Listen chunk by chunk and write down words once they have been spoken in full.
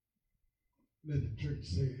Let the church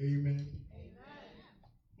say amen. Amen.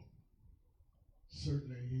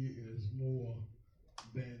 Certainly he is more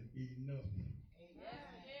than enough.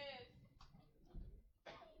 Amen.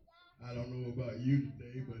 I don't know about you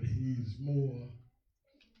today, but he's more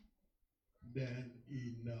than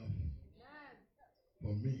enough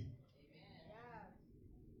for me.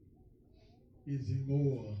 Is he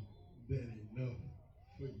more than enough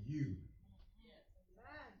for you?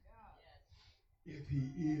 If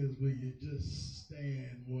he is, will you just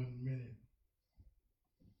stand 1 minute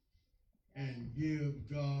and give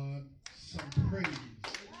God some praise?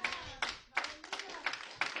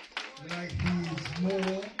 Like he's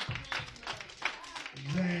more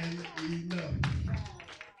than enough.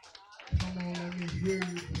 Come on, let me hear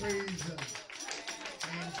you praise him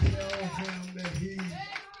and tell him that he's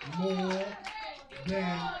more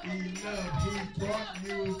than enough. He brought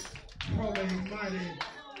you from a mighty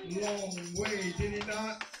long way, did he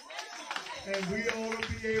not? And we ought to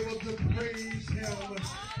be able to praise him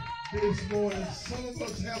this morning. Some of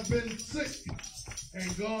us have been sick,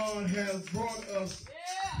 and God has brought us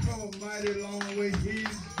from a mighty long way.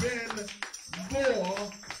 He's been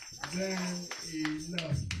more than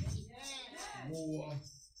enough. More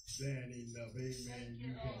than enough.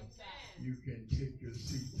 Amen. You can take your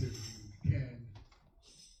seats if you can.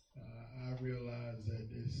 I realize that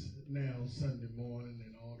it's now Sunday morning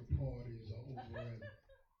and all the parties are over and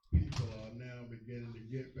people are now beginning to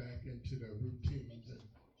get back into their routines, and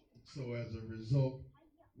so as a result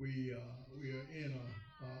we are in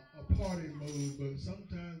a party mode, but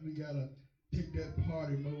sometimes we gotta take that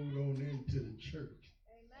party mode on into the church.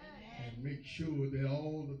 Amen. And make sure that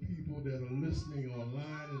all the people that are listening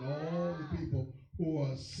online and all the people who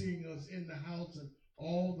are seeing us in the house and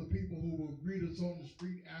all the people who will greet us on the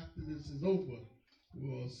street after this is over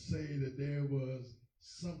will say that there was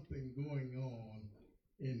something going on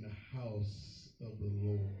in the house of the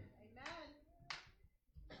Lord. Amen.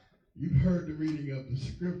 You've heard the reading of the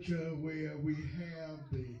scripture where we have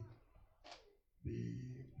the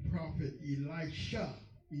prophet Elisha,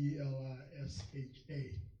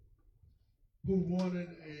 Elisha, who wanted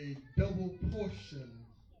a double portion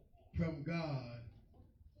from God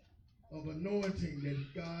of anointing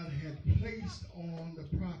that God had placed on the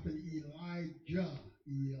prophet Elijah,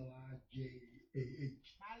 Elijah.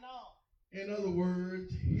 My Lord. In other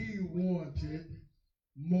words, he wanted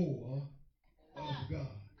more of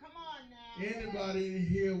God. Come on now. Anybody in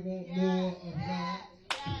here want more of God?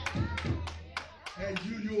 As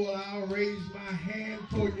usual, I'll raise my hand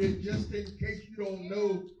for you just in case you don't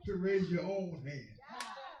know to raise your own hand.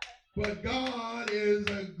 But God is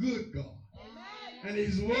a good God. And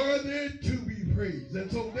he's worthy to be praised.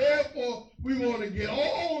 And so therefore, we want to get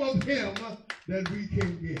all of him that we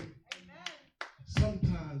can get. Amen.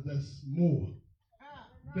 Sometimes that's more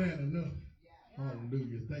than enough.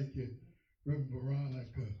 Hallelujah. Thank you, Reverend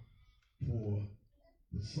Veronica, for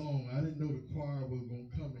the song. I didn't know the choir was going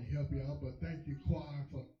to come and help you out, but thank you, choir,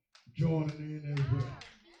 for joining in as well.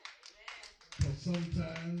 Because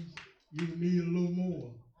sometimes you need a little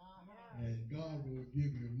more, and God will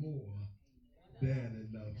give you more than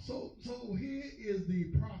enough. So here is the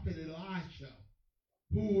prophet Elisha,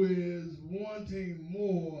 who is wanting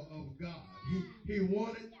more of God. He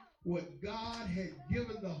wanted what God had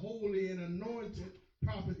given the holy and anointed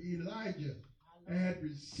prophet Elijah and had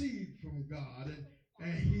received from God,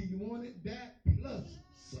 and he wanted that plus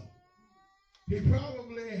some. He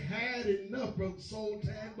probably had enough from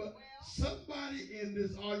Sultan, but somebody in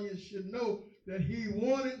this audience should know that he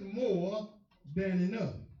wanted more than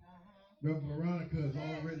enough. Reverend Veronica has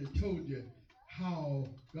already told you how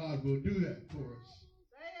God will do that for us.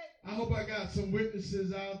 I hope I got some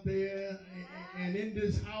witnesses out there and in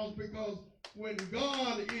this house, because when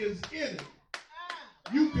God is in it,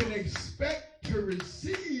 you can expect to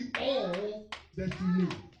receive all that you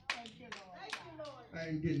need. I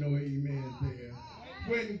ain't getting no amen there.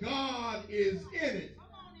 When God is in it,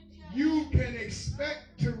 you can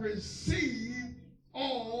expect to receive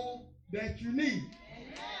all that you need.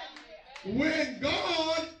 When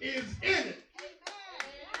God is in it,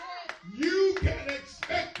 you can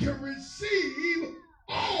expect to receive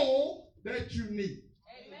all that you need.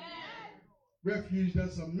 Amen. Refuge,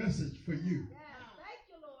 that's a message for you. Yeah. Thank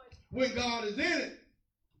you, Lord. When God is in it,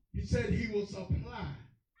 he said he will supply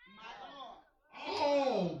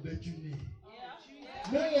all that you need.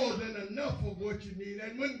 Yeah. More than enough of what you need.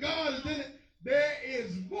 And when God is in it, there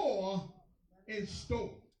is more in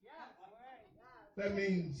store. That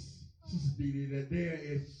means, Sister Dee, that there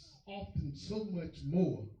is often so much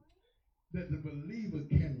more that the believer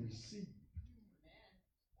can receive.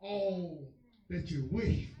 All that you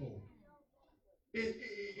wish for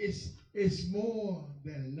It's more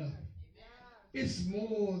than enough. It's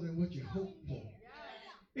more than what you hoped for.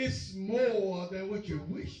 It's more than what you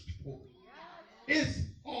wished for. It's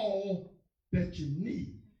all that you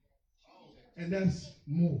need. And that's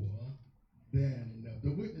more than enough.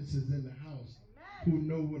 The witnesses in the house who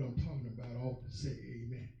know what I'm talking about ought to say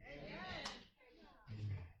amen.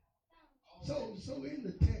 Amen. So in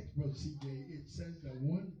the text, Brother CJ, it says that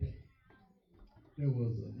one day there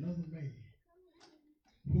was another man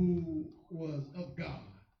who was of God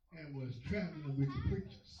and was traveling with the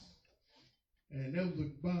preachers. And there was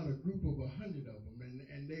about a group of 100 of them,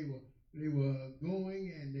 and they were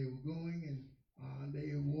going and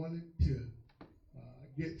they wanted to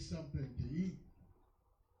get something to eat.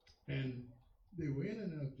 And they were in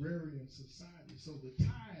an agrarian society, so the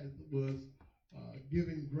tithe was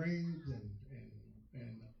giving grains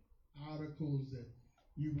and articles that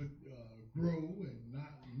you would grow and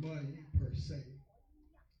not money per se.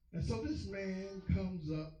 And so this man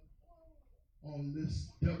comes up on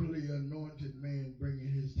this doubly anointed man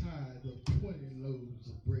bringing his tithe of 20 loaves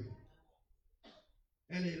of bread.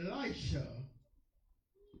 And Elisha,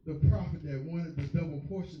 the prophet that wanted the double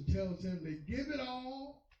portion, tells him to give it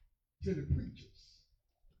all to the preachers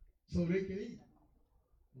so they can eat.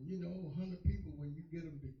 And you know, 100 people, when you get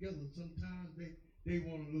them together, sometimes they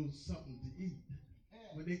want a little something to eat.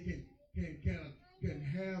 When they can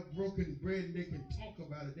have broken bread and they can talk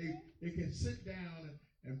about it, they can sit down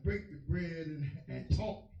and break the bread and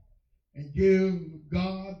talk and give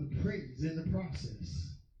God the praise in the process.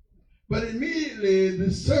 But immediately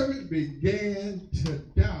the servant began to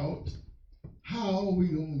doubt, how are we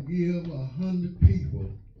going to give 100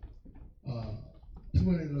 people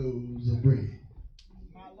 20 loaves of bread?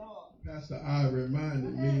 My Lord. Pastor I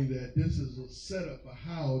reminded me that this is a setup for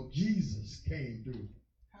how Jesus came through.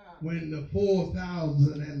 When the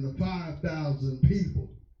 4,000 and the 5,000 people,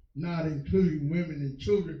 not including women and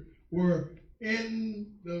children, were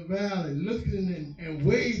in the valley looking and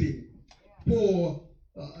waiting for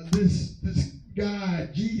this guy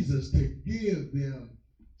Jesus to give them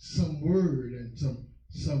some word and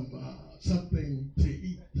something to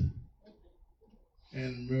eat.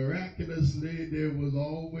 And miraculously, there was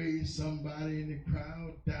always somebody in the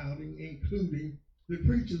crowd doubting, including the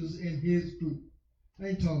preachers in his group. I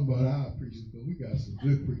ain't talking about our preachers, but we got some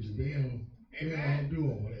good preachers. They don't do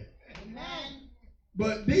all that. Amen.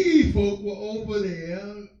 But these folk were over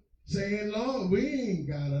there saying, Lord, we ain't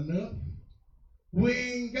got enough. We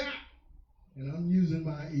ain't got. And I'm using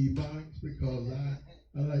my ebonics because I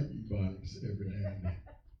like ebonics every now and then.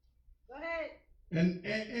 Go ahead.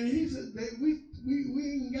 And he said that we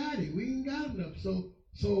ain't got it. We ain't got enough. So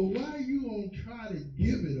why you gonna try to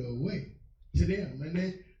give it away to them?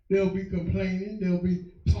 And they'll be complaining. They'll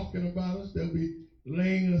be talking about us. They'll be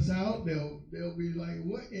laying us out. They'll be like,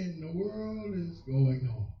 what in the world is going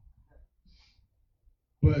on?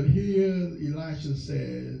 But here Elisha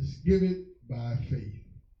says, give it by faith.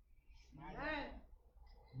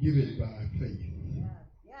 Give it by faith.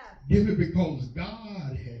 Give it because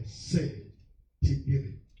God has said to give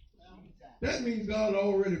it. That means God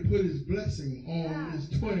already put his blessing on this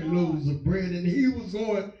 20 loaves of bread, and he was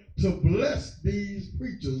going to bless these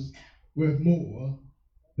preachers with more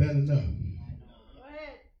than enough. Go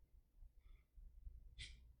ahead.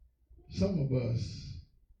 Some of us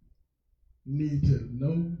need to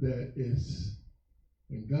know that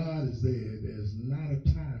when God is there, there's not a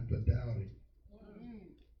time for doubting.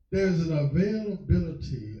 There's an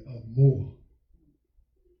availability of more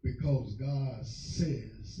because God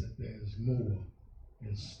says that there's more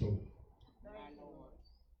in store.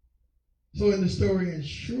 So in the story, and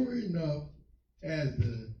sure enough, as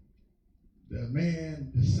the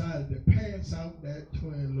man decided to pass out that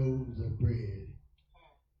 20 loaves of bread,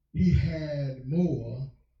 he had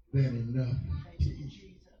more than enough to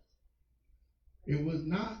eat. It was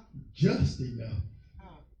not just enough,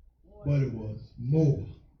 but it was more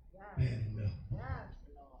than enough.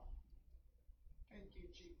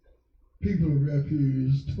 People of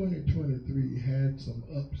Refuge, 2023 had some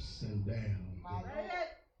ups and downs.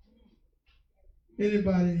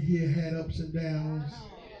 Anybody here had ups and downs?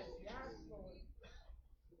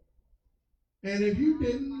 And if you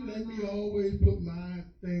didn't, let me always put my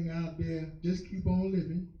thing out there. Just keep on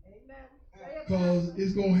living. Because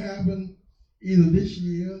it's going to happen either this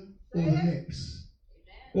year or the next.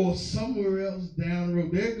 Or somewhere else down the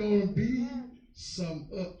road. There are going to be some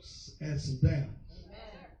ups and some downs.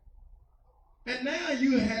 And now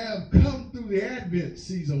you have come through the Advent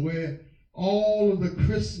season where all of the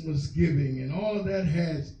Christmas giving and all of that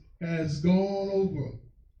has gone over.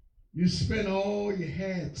 You spent all you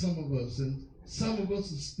had, some of us, and some of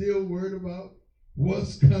us are still worried about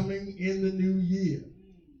what's coming in the new year,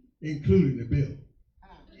 including the bill.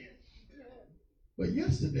 But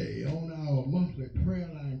yesterday on our monthly prayer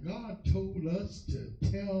line, God told us to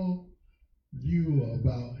tell you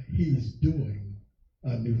about He's doing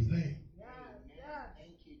a new thing.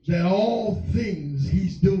 That all things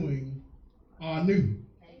He's doing are new.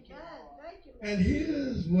 And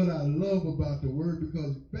here's what I love about the word,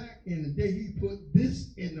 because back in the day He put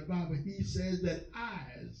this in the Bible. He says that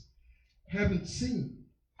eyes haven't seen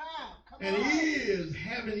and ears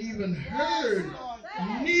haven't even heard,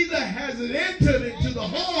 neither has it entered into the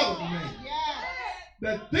heart of man,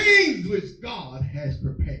 the things which God has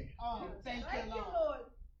prepared. Thank you, Lord.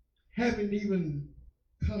 Haven't even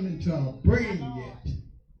come into our brain yet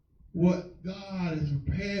what God has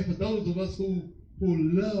prepared for those of us who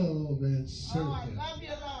love and serve Him. I love you,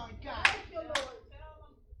 Lord God. Thank you, Lord.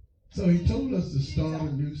 So He told us to start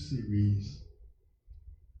a new series.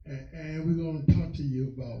 And we're going to talk to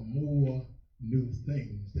you about more new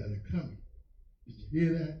things that are coming. Did you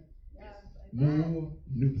hear that? Yes. More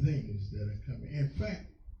new things that are coming. In fact,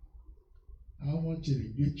 I want you to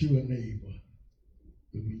get you a neighbor.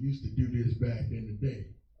 We used to do this back in the day.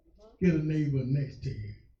 Get a neighbor next to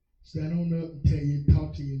you. Stand on up and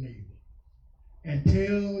talk to your neighbor. And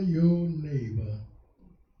tell your neighbor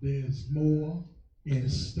there's more in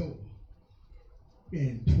store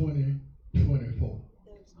in 2024.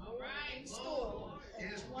 All right. Store in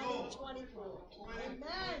 2024.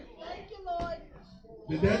 Amen. Thank you, Lord.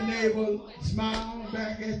 Did that neighbor smile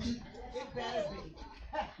back at you? It better be.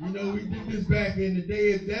 You know, we did this back in the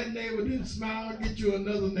day. If that neighbor didn't smile, get you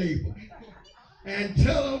another neighbor. And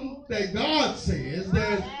tell them that God says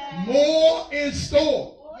there's more in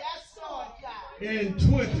store. Yes, Lord God. In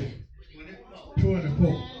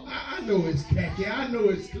 2024. I know it's catchy. I know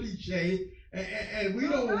it's cliche. And we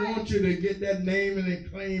don't want you to get that name and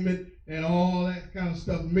claim it and all that kind of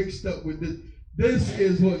stuff mixed up with this. This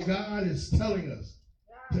is what God is telling us,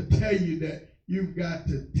 to tell you that you've got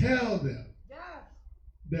to tell them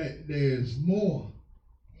that there's more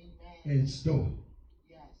in store.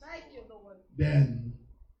 Thank you, Lord. Than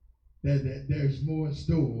that there's more in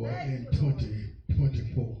store in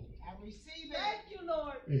 2024. I receive it. Thank you,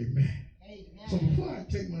 Lord. Amen. Amen. So before I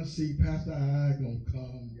take my seat, Pastor I gonna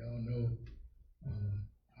come. Y'all know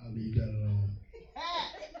I'll leave that alone.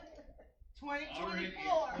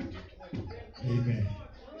 2024. Amen.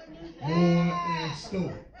 More in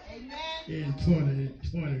store in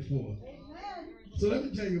 2024. So let me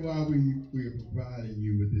tell you why we are providing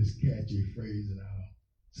you with this catchy phrase, and I'll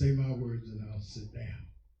say my words and I'll sit down.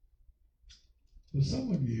 For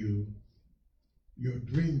some of you, your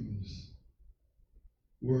dreams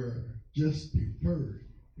were just deferred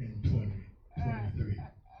in 2023. Okay.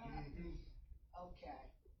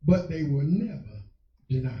 But they were never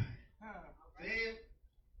denied.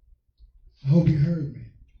 I hope you heard me.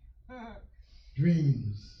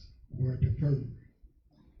 Dreams were deferred,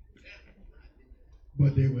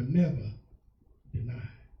 but they were never denied.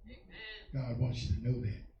 God wants you to know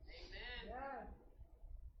that.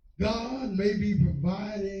 God may be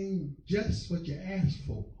providing just what you asked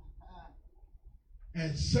for,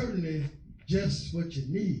 and certainly just what you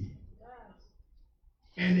need.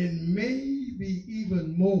 And it may be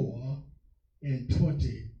even more in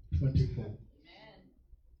 2024.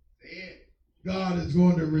 God is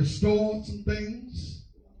going to restore some things.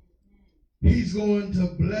 He's going to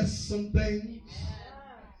bless some things.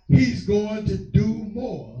 He's going to do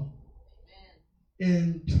more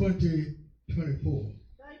in 2024.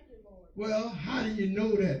 Well, how do you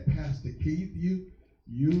know that, Pastor Keith?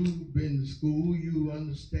 You've been to school, you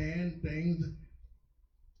understand things.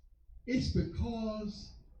 It's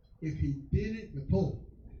because if He did it before,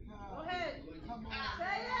 Go ahead. Come on.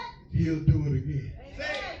 Say it. He'll do it again.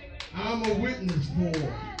 I'm a witness for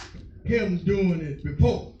Him doing it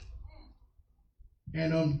before.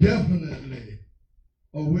 And I'm definitely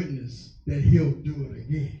a witness that He'll do it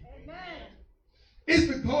again. It's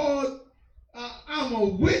because I'm a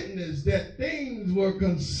witness that things were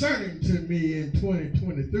concerning to me in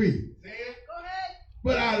 2023.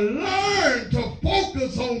 But I learned to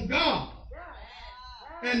focus on God.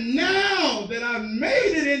 And now that I've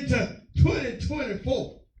made it into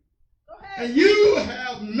 2024, and you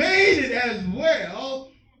have made it as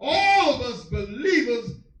well, all of us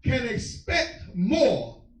believers can expect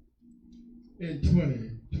more in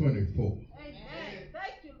 2024. Amen.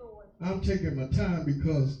 Thank you, Lord. I'm taking my time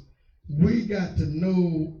because we got to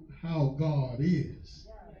know how God is.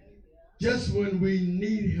 Just when we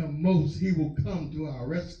need Him most, He will come to our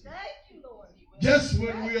rescue. Thank you, Lord. Just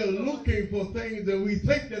when we are looking for things that we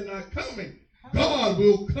think they're not coming, God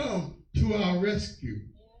will come to our rescue.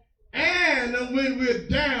 And when we're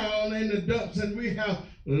down in the dumps and we have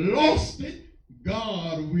lost it,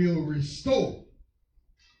 God will restore.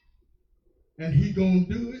 And He's going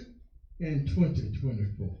to do it in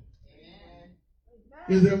 2024. Amen.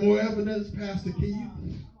 Is there more evidence, Pastor Keith?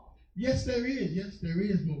 Yes, there is. Yes, there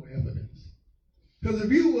is more evidence. Because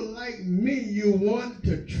if you were like me, you want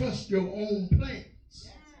to trust your own plans.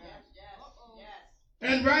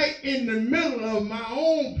 And right in the middle of my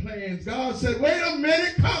own plans, God said, wait a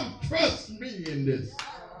minute, come trust me in this.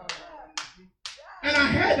 And I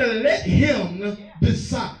had to let Him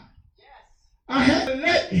decide. I had to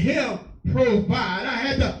let Him provide. I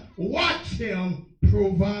had to watch Him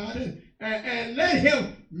provide and let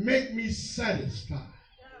Him make me satisfied.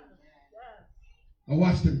 I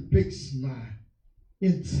watched Him fix my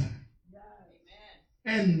inside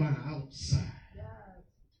and my outside.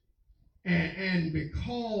 And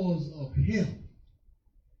because of Him,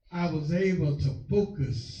 I was able to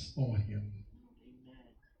focus on Him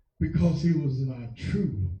because He was my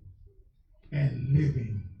true and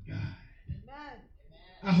living God.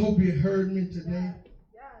 I hope you heard me today,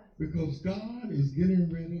 because God is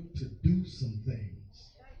getting ready to do some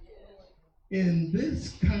things in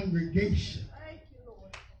this congregation.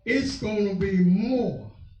 It's going to be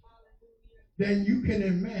more than you can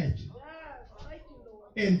imagine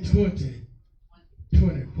in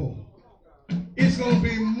 2024. It's going to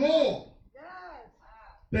be more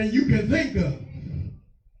than you can think of,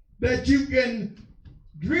 that you can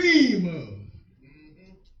dream of.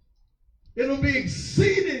 It'll be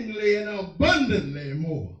exceedingly and abundantly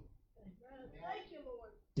more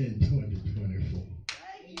in 2024.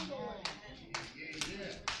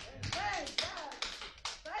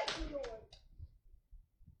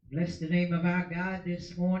 Bless the name of our God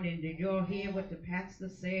this morning. Did y'all hear what the pastor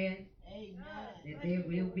said? Amen. That there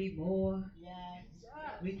will be more. Yes.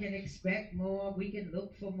 We can expect more. We can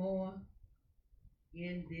look for more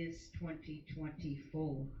in this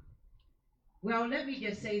 2024. Well, let me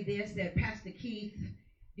just say this, that Pastor Keith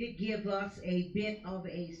did give us a bit of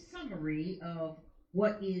a summary of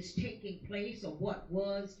what is taking place, or what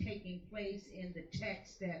was taking place in the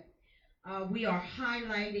text that we are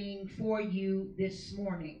highlighting for you this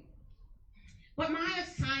morning. But my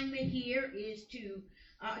assignment here is to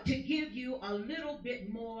give you a little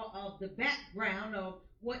bit more of the background of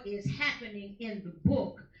what is happening in the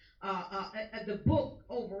book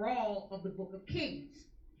overall of the book of Kings.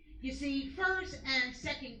 You see, 1st and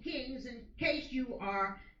 2nd Kings, in case you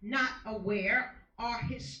are not aware, are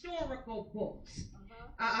historical books.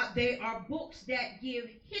 They are books that give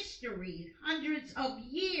history, hundreds of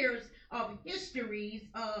years of histories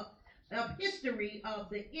of the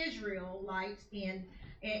Israelites in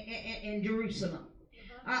Jerusalem.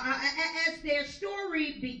 As their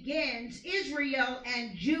story begins, Israel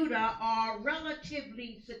and Judah are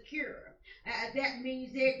relatively secure. That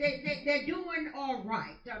means they're doing all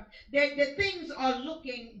right. The things are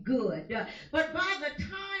looking good. But by the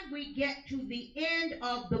time we get to the end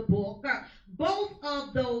of the book, both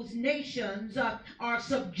of those nations are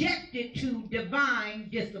subjected to divine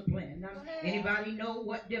discipline. Anybody know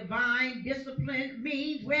what divine discipline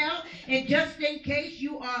means? Well, and just in case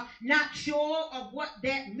you are not sure of what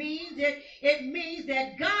that means, it means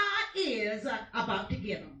that God is about to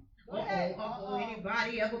get them.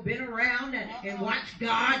 Anybody ever been around and watched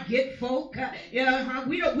God get folk? We don't,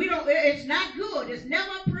 it's not good. It's never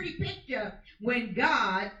a pretty picture when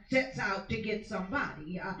God sets out to get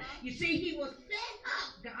somebody. You see, he was fed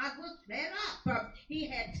up. God was fed up. He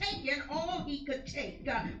had taken all he could take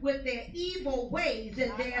with their evil ways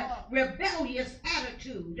and their rebellious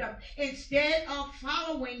attitude. Instead of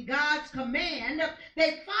following God's command,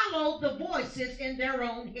 they followed the voices in their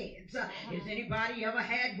own heads. Has anybody ever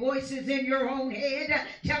had voices in your own head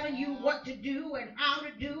telling you what to do and how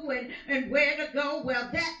to do and where to go? Well,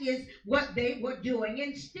 that is what they were doing.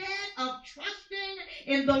 Instead of trusting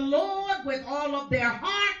in the Lord with all of their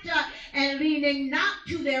heart and leaning not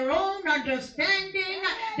to their own understanding,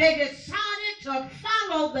 they decided to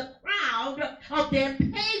follow the crowd of their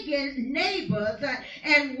pagan neighbors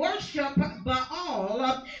and worship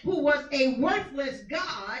Baal, who was a worthless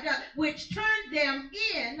god, which turned them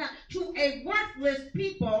into a worthless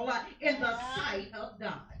people in the sight of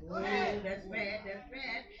God. Oh, that's bad, that's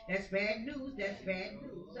bad. That's bad news, that's bad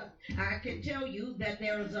news. I can tell you that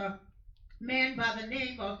there is a man by the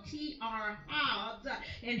name of T.R. Hobbs,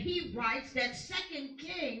 and he writes that 2nd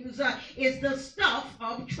Kings is the stuff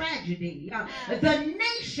of tragedy. The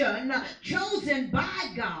nation chosen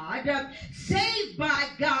by God, saved by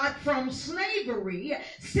God from slavery,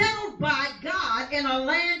 settled by God in a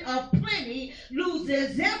land of plenty,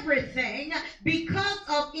 loses everything because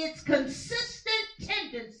of its consistent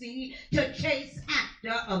tendency to chase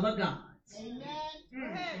after other gods. Amen.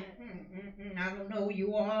 I don't know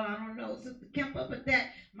you all. I don't know, Sister Kemper, but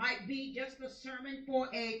that might be just a sermon for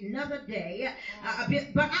another day.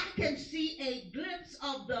 But I can see a glimpse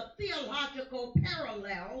of the theological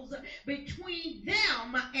parallels between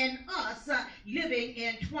them and us living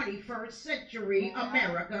in 21st century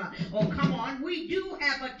America. Oh, come on. We do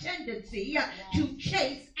have a tendency to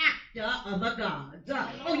chase after other gods.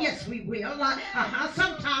 Oh, yes, we will.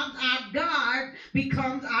 Sometimes our God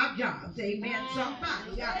becomes our jobs. Amen,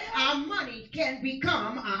 somebody. Our money can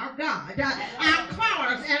become our God. Our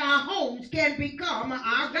cars and our homes can become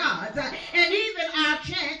our gods. And even our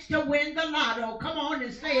chance to win the lotto. Come on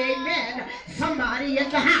and say amen. Somebody in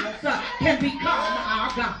the house can become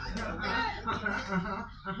our God.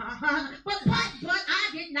 But I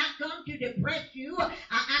did not come to depress you.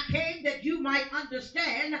 I came that you might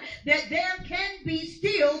understand that there can be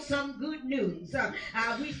still some good news.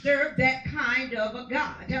 We serve that kind of a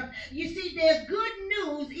God. You see, there's good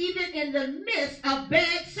news even in the midst of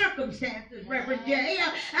bad circumstances, Reverend J.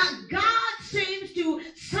 God seems to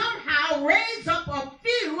somehow raise up a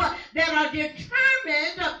few that are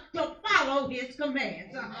determined to follow his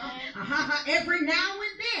commands. Every now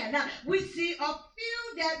and then we see a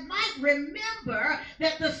few that might remember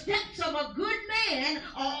that the steps of a good man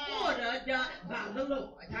are ordered by the Lord.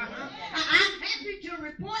 I'm happy to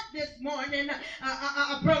report this morning,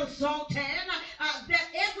 Brother Sultan, that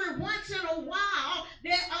every once in a while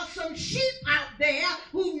there are some sheep out there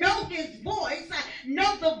who know his voice,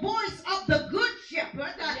 know the voice of the good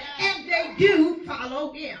shepherd, and they do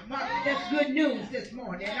follow him. That's good news this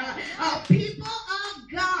morning. People of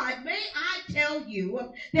God, may I tell you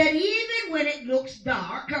that even when it looks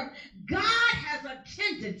dark, God has a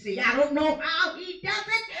tendency. I don't know how he does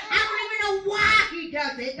it. I don't even know why he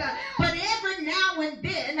does it. But every now and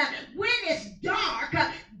then, when it's dark,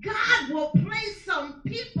 God will place some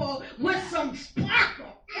people with some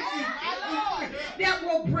sparkle that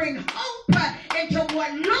will bring hope into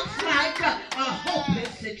what looks like a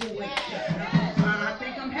hopeless situation. I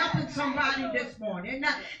think I'm helping somebody this morning.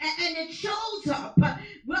 And it shows up.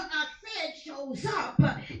 What I said shows up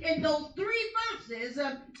in those 3 verses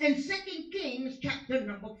in 2 Kings chapter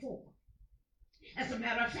number 4. As a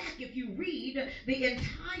matter of fact, if you read the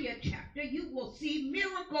entire chapter, you will see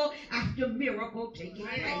miracle after miracle taking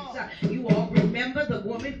place. You all remember the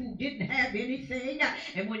woman who didn't have anything,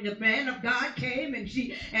 and when the man of God came and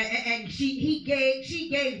she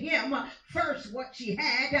gave him first what she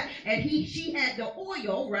had, and she had the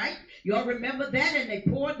oil, right? Y'all remember that? And they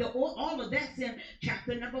poured the oil. All of that's in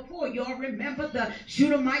chapter number 4. Y'all remember the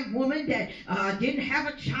Shunammite woman that didn't have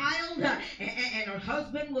a child, and her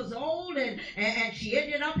husband was old, and she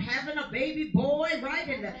ended up having a baby boy, right?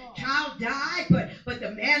 And the child died, but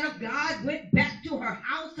the man of God went back to her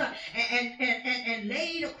house and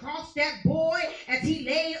laid across that boy as he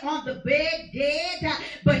lay on the bed dead,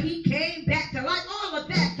 but he came back to life. All of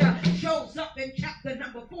that shows up in chapter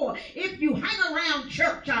number 4. If you hang around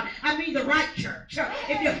church, I mean the right church.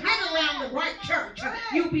 If you hang around the right church,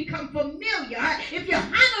 you become familiar. If you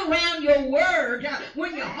hang around your word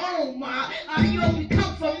when you're home, you'll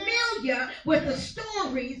become familiar with the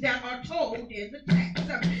stories that are told in the text.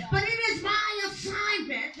 But it is my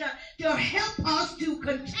assignment to help us to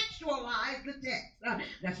contextualize the text.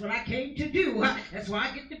 That's what I came to do. That's why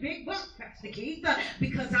I get the big bucks, Pastor Keith,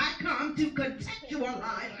 because I come to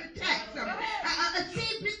contextualize the text.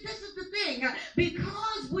 See, this is the thing.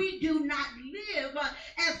 Because we do not live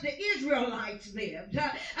as the Israelites lived,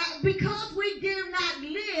 because we did not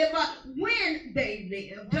live when they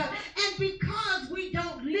lived, and because we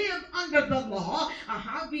don't live under the law,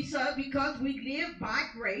 because we live by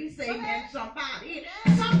grace, amen, somebody,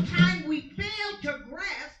 sometimes we fail to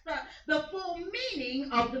grasp the full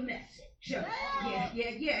meaning of the message. Yeah.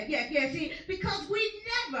 See, because we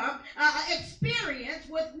never experienced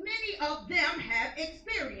what many of them have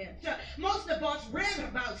experienced. Most of us read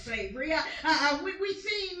about slavery. We've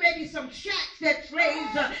seen maybe some shacks that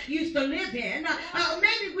slaves used to live in.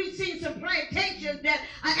 Maybe we've seen some plantations that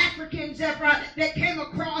Africans that came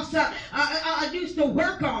across used to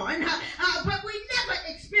work on. But we never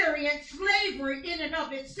experienced slavery in and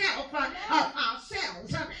of itself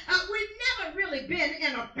ourselves. We've never really been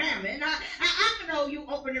in a famine. I know you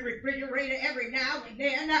open the refrigerator every now and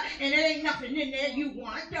then, and there ain't nothing in there you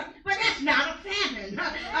want, but that's not a famine.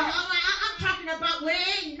 I'm talking about when there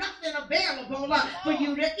ain't nothing available for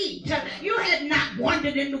you to eat. You had not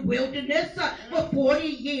wandered in the wilderness for 40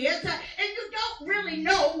 years, and you don't really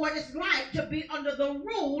know what it's like to be under the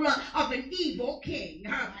rule of an evil king.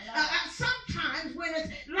 Sometimes when it's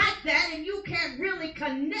like that and you can't really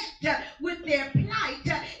connect with their plight,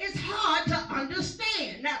 it's hard to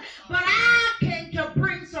understand. But I came to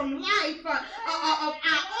bring some life of our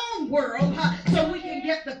own world so we can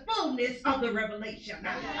get the fullness of the revelation. I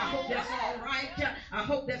hope that's all right. I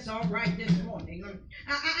hope that's all right this morning. And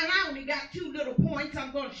I only got 2 little points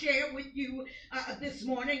I'm going to share with you this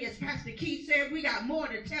morning. As Pastor Keith said, we got more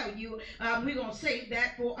to tell you. We're going to save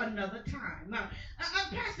that for another time.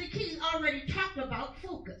 Pastor Keith already talked about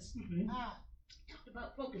focus. Talked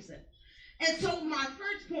about focusing. And so my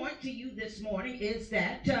first point to you this morning is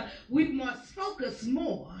that we must focus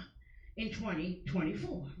more in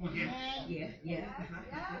 2024.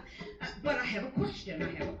 But I have a question.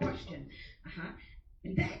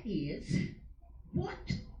 And that is,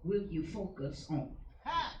 what will you focus on?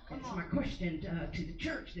 That's my question to the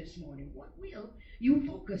church this morning. What will you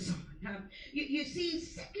focus on? You see,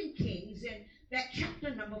 2 Kings in that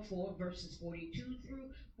chapter number 4, verses 42 through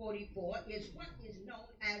 44 is what is known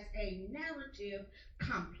as a narrative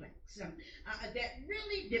complex that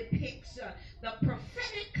really depicts the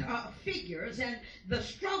prophetic figures and the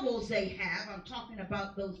struggles they have. I'm talking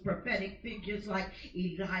about those prophetic figures like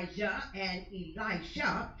Elijah and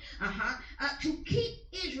Elisha to keep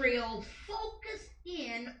Israel focused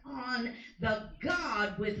in on the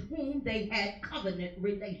God with whom they had covenant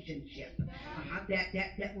relationship.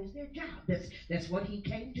 That was their job. That's what he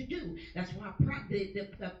came to do. That's why the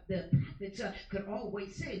prophets could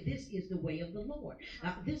always say, this is the way of the Lord.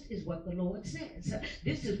 This is what the Lord says.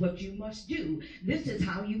 This is what you must do. This is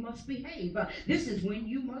how you must behave. This is when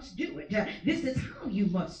you must do it. This is how you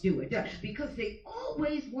must do it. Because they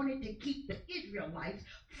always wanted to keep the Israelites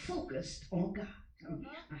focused on God.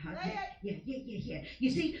 Yeah.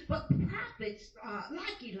 You see, but prophets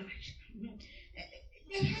like Elijah,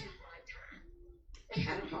 they had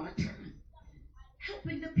a hard time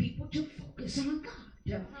helping the people to focus on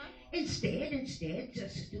God. Instead,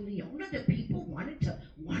 Sister Leona, the people wanted to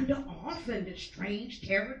wander off into strange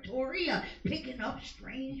territory, picking up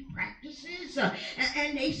strange practices,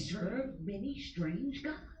 and they served many strange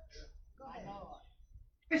gods.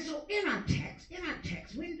 And so in our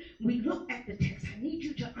text, when we look at the text, I need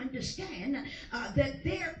you to understand that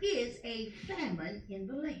there is a famine in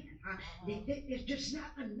the land. There's just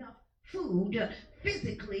not enough food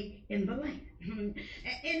physically in the land.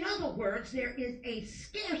 In other words, there is a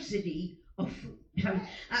scarcity of food.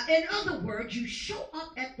 In other words, you show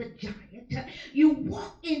up at the giant, you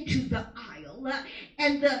walk into the aisle,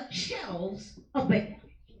 and the shelves are bare.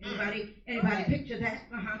 Anybody picture that?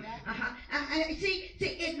 See,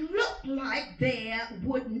 it looked like there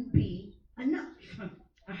wouldn't be enough.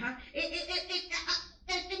 And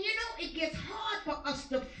you know, it gets hard for us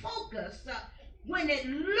to focus when it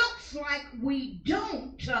looks like we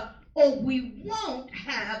don't or we won't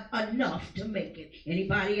have enough to make it.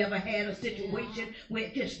 Anybody ever had a situation where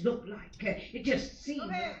it just looked like, it just seemed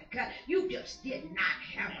like you just did not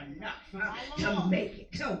have enough to make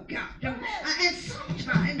it? Oh, God. And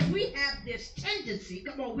sometimes we have this tendency,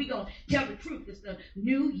 come on, we're going to tell the truth. It's the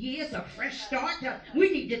new year, it's a fresh start. We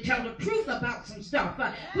need to tell the truth about some stuff.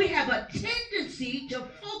 We have a tendency to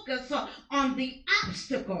focus on the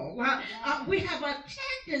obstacle. We have a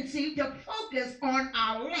tendency to focus on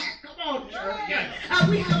our lack. Come on, church.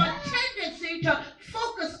 We have a tendency to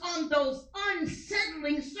focus on those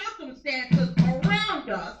unsettling circumstances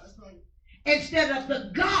around us instead of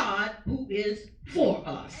the God who is for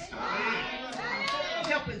us.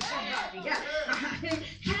 Helping somebody.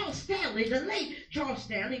 Charles Stanley, the late Charles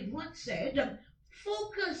Stanley, once said,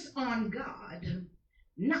 focus on God,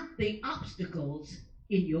 not the obstacles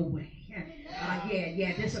in your way.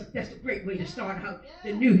 That's a great way to start out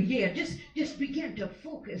the new year. Just begin to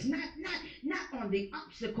focus, not on the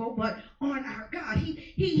obstacle, but on our God.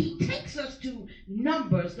 He takes us to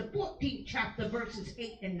Numbers, the 14th chapter, verses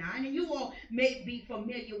 8 and 9, and you all may be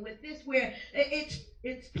familiar with this, where it's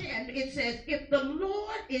penned. It says, if the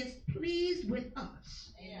Lord is pleased with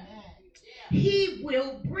us, he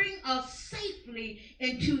will bring us safely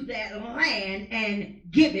into that land and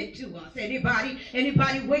give it to us.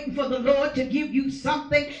 Anybody waiting for the Lord to give you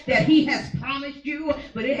something that he has promised you,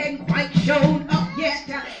 but it hadn't quite shown up yet?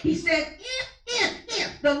 He said,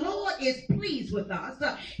 if the Lord is pleased with us,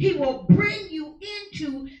 he will bring you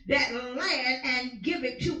into that land and give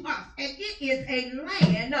it to us. And it is a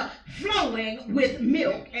land flowing with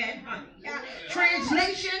milk and honey.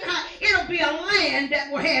 Translation, it'll be a land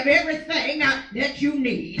that will have everything that you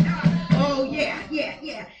need. Oh, Oh,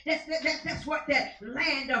 yeah. That's what that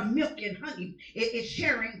land of milk and honey is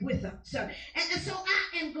sharing with us. And so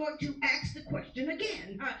I am going to ask the question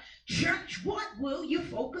again. Church, what will you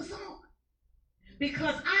focus on?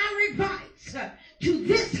 Because our advice to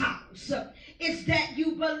this house is that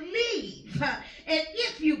you believe, and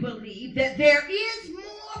if you believe that there is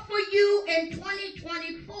more for you in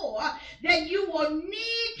 2024, then you will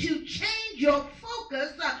need to change your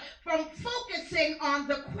focus from focusing on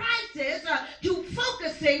the crisis to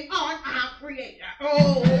focusing on our Creator.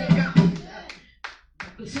 Oh, God.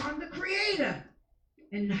 Focus on the Creator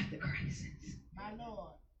and not the crisis. My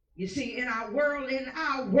Lord. You see, in our world,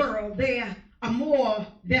 there are more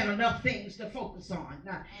than enough things to focus on.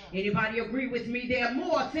 Now, anybody agree with me? There are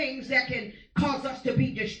more things that can cause us to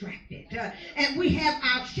be distracted. And we have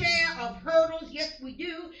our share of hurdles, yes we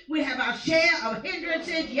do. We have our share of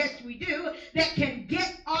hindrances, yes we do, that can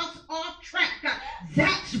get us off track.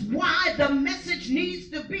 That's why the message needs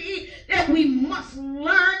to be that we must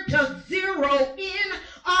learn to zero in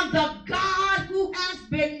on the God who has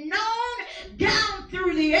been known down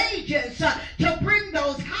through the ages to bring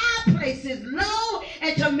those high places low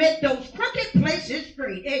and to make those crooked places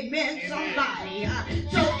straight. Amen, somebody.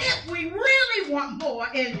 So if we really want more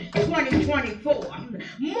in 2024,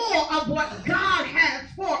 more of what God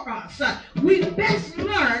has for us, we best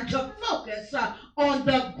learn to focus on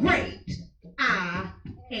the great I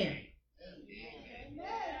am.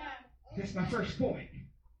 That's my first point.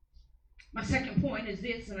 My second point is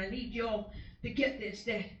this, and I need y'all to get this,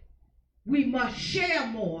 that we must share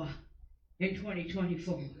more in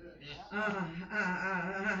 2024.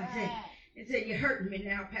 It said, you're hurting me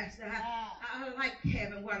now, Pastor. I like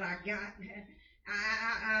having what I got.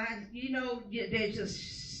 There's a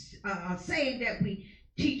saying that we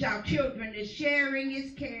teach our children is sharing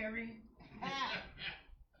is caring.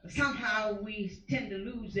 Somehow we tend to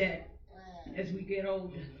lose that as we get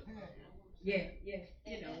older. Yeah.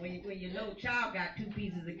 You know, when your little child got 2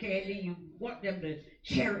 pieces of candy, you want them to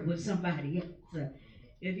share it with somebody else.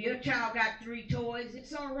 If your child got 3 toys,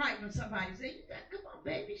 it's all right when somebody says, come on,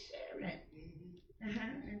 baby, share that.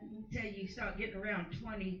 Until you start getting around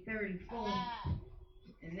 20, 30, 40,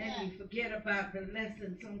 and then you forget about the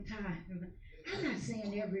lesson sometimes. I'm not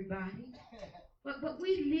saying everybody, but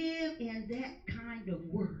we live in that kind of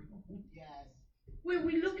world where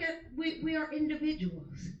we look at, we are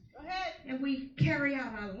individuals. And we carry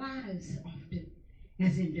out our lives often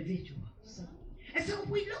as individuals. And so if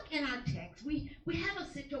we look in our text, we have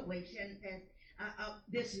a situation as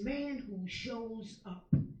this man who shows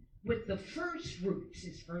up with the first fruits,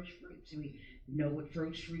 his first fruits. We know what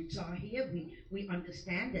first fruits are here. We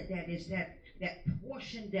understand that is that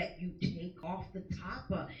portion that you take off the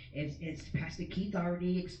top, as Pastor Keith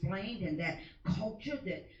already explained, and that culture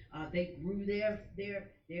that they grew their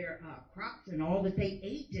crops and all that they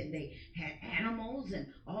ate, and they had animals and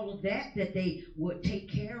all of that they would take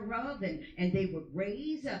care of and they would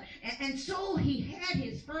raise. And so he had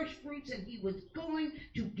his first fruits, and he was going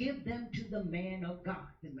to give them to the man of God.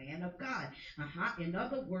 The man of God. In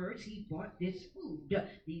other words, he brought this food,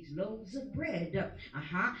 these loaves of bread,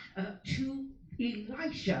 to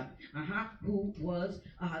Elisha, who was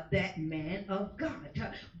that man of God.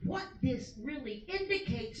 What this really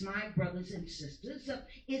indicates, my brothers and sisters,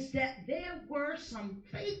 is that there were some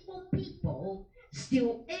faithful people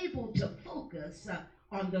still able to focus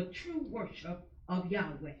on the true worship of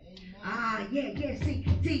Yahweh. See,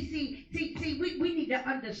 we need to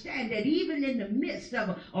understand that even in the midst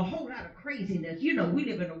of a whole lot of craziness, you know, we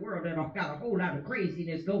live in a world that got a whole lot of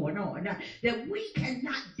craziness going on, that we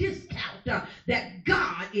cannot discount that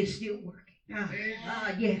God is still working.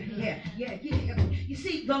 You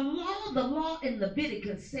see, the law in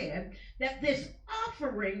Leviticus said that this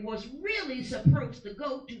offering was really supposed to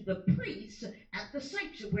go to the priest at the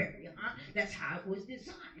sanctuary. That's how it was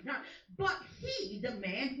designed. But he, the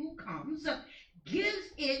man who comes,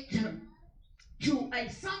 gives it to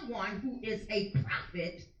someone who is a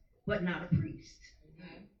prophet, but not a priest.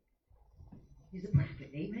 He's a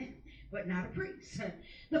prophet, amen, but not a priest.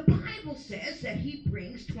 The Bible says that he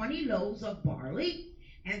brings 20 loaves of barley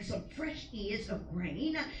and some fresh ears of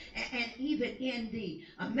grain, and even in the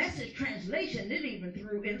Message translation, it even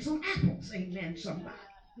threw in some apples, amen, somebody.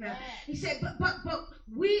 Now, he said, but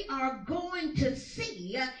we are going to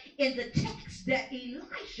see in the text that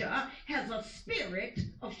Elisha has a spirit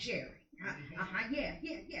of sharing.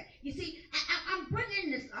 You see, I'm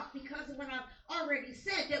bringing this up because of what I've already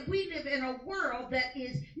said, that we live in a world that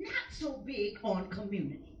is not so big on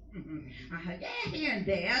community. Yeah, here and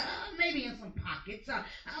there, maybe in some pockets,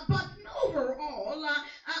 but overall, we're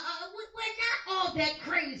not all that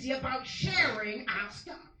crazy about sharing our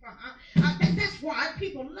stuff. That's why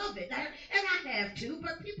people love it, and I have too,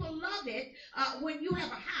 but people love it when you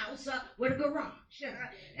have a house with a garage.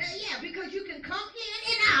 Yeah, because you can come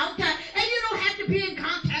in and out, and you don't have to be in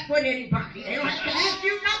contact with anybody. They don't have to ask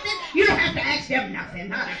you nothing. You don't have to ask them nothing.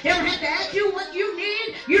 They don't have to ask you what you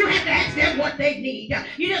need. You don't have to ask them what they need.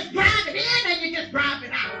 You just drive it in and you just drive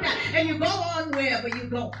it out, and you go on wherever you're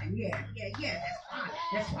going. Yeah.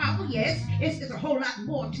 That's why. Oh yes, it's a whole lot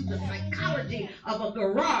more to the psychology of a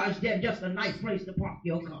garage than just a nice place to park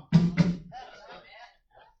your car.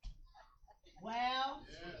 Well,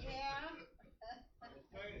 yeah.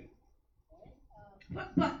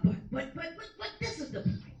 But this is the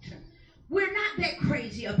point. We're not that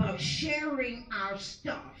crazy about sharing our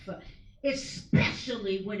stuff,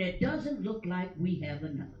 especially when it doesn't look like we have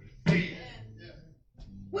enough.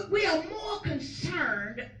 We are more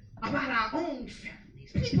concerned about our own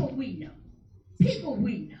families, people we know, people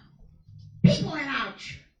in our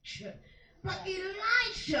church. But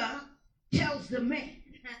Elisha tells the man,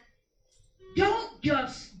 don't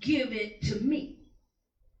just give it to me,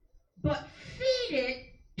 but feed it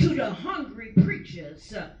to the hungry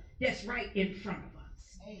preachers that's right in front of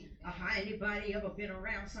us. Anybody ever been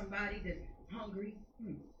around somebody that's hungry?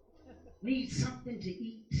 Needs something to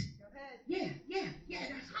eat? Yeah.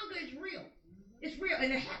 That hunger is real. It's real,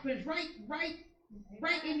 and it happens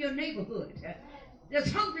right in your neighborhood.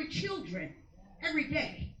 There's hungry children every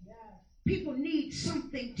day. People need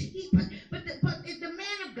something to eat, but the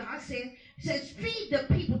man of God says feed the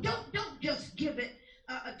people. Don't just give it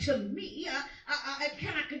to me.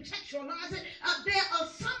 Can I contextualize it? There are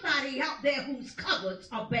somebody out there whose cupboards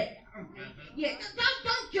are bare. Yeah,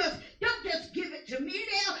 don't just give it to me.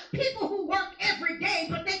 There are people who work every day,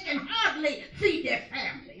 but they can hardly feed their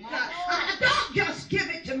families. Don't just give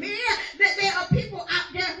it to me. There are people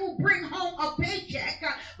out there who bring home a paycheck,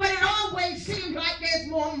 but it always seems like there's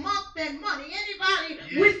more month than money. Anybody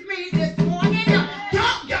with me this morning?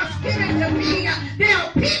 Don't just give it to me. There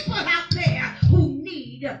are people out there who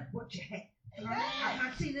need what you have.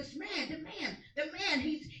 I see this man, the man,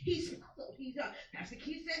 he's puzzled. Pastor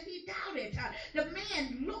Keith said he doubted. The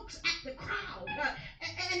man looks at the crowd,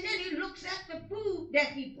 and then he looks at the food that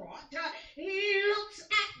he brought. He looks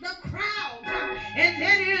at the crowd, and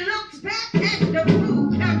then he looks back at the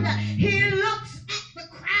food. He looks at the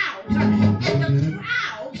crowd, and the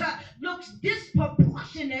crowd looks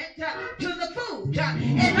disproportionate to the food.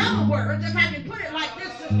 In other words, if I can put it like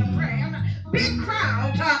this, Sister Fran, big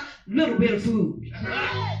crowd, little bit of food.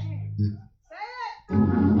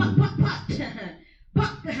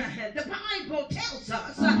 But the Bible tells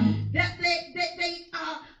us that they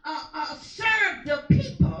served the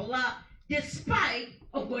people despite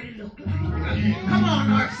of what it looked like. Come on,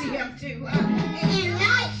 RCM2.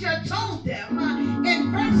 Elisha told them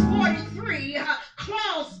in verse 43,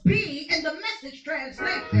 clause B in the Message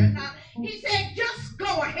translation, he said, just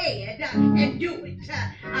go ahead and do it.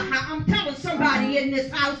 I'm telling somebody in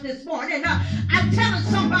this house this morning, I'm telling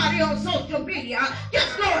somebody on social media,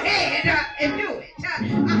 just go ahead and do it.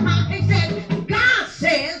 He said, God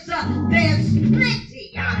says there's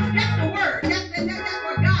plenty. That's the word. That's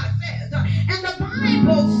what God says. And the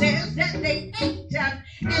Bible says that they ate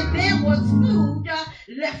and there was food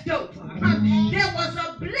left over. There was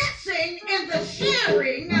a blessing in the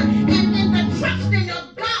sharing and in the trusting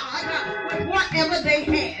of God with whatever they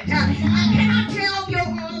had. Can I tell you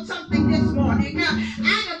all something this morning? I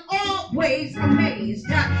am always amazed.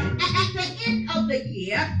 At the end of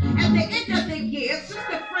the year,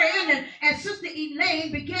 Sister Fran and Sister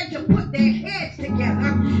Elaine began to put their heads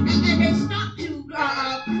together and they start to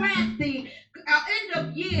craft the end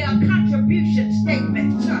of year contribution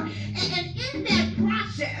statements. And in that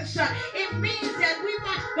process, it means that we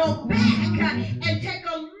must go back and take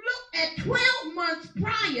a look at 12 months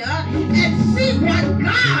prior and see what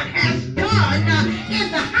God has done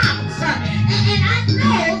in the house. And I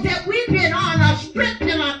know that we've been on a strict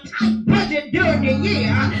and a tight budget during the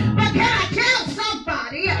year, but can I tell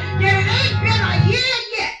somebody that it ain't been a year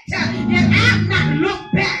yet that I've not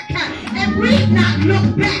looked back and we've not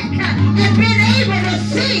looked back and been able to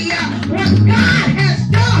see what God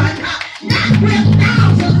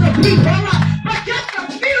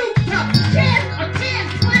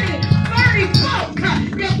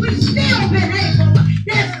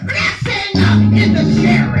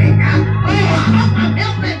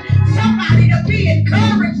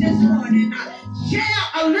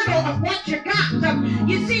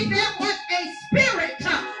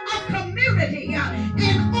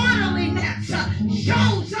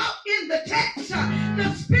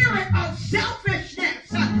the spirit of selfishness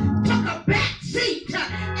took a back seat,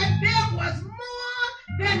 and there was more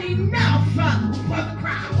than enough for the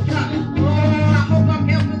crowd. Oh, I hope I'm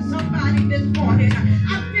helping somebody this morning.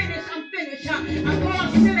 I'm finished. I'm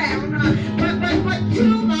going to sit down. But to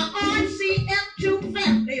my RCM2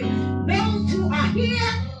 family, those who are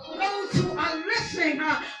here, those who are listening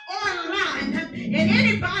online, and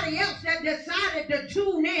anybody else that decided to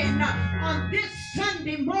tune in on this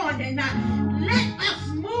Sunday morning, let us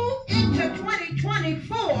move into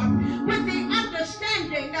 2024 with the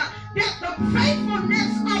understanding that the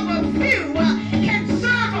faithfulness of a few can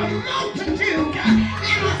serve a multitude,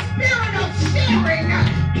 and a spirit of sharing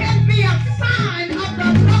can be a sign of the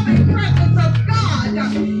loving presence of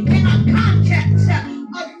God in a context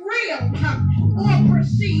of real or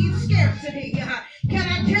perceived scarcity. Can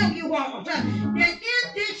I tell you all that in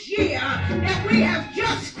this year that we have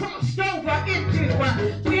just crossed over into,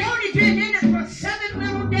 we only been in it for 7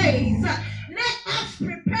 little days. Let us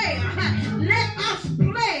prepare. Let us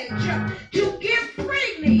pledge to give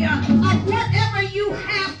freely of whatever you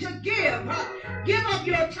have to give. Give of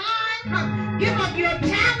your time, give of your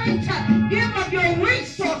talent, give of your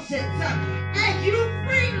resources, as you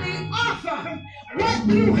freely offer what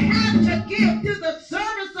you have to give to the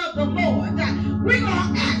service of the Lord. We're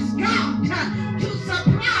going to ask God to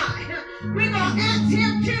supply. We're going to ask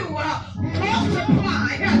Him to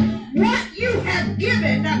multiply what you have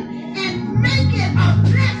given and make it a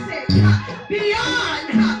blessing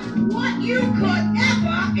beyond what you could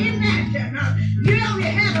ever imagine. You only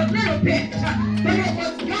had a little bit, but it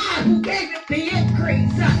was God who gave it the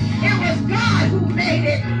increase. It was God who made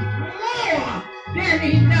it more than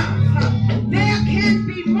enough. There can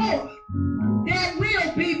be more. There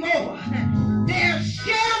will be more. There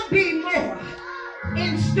shall be more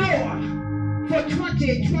in store for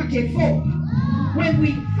 2024 when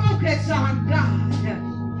we focus on God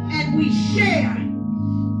and we share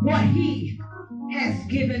what He has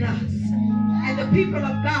given us. And the people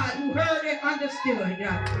of God who heard and understood,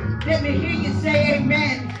 let me hear you say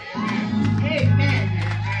amen. Amen.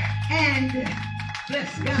 And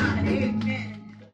bless God. Amen.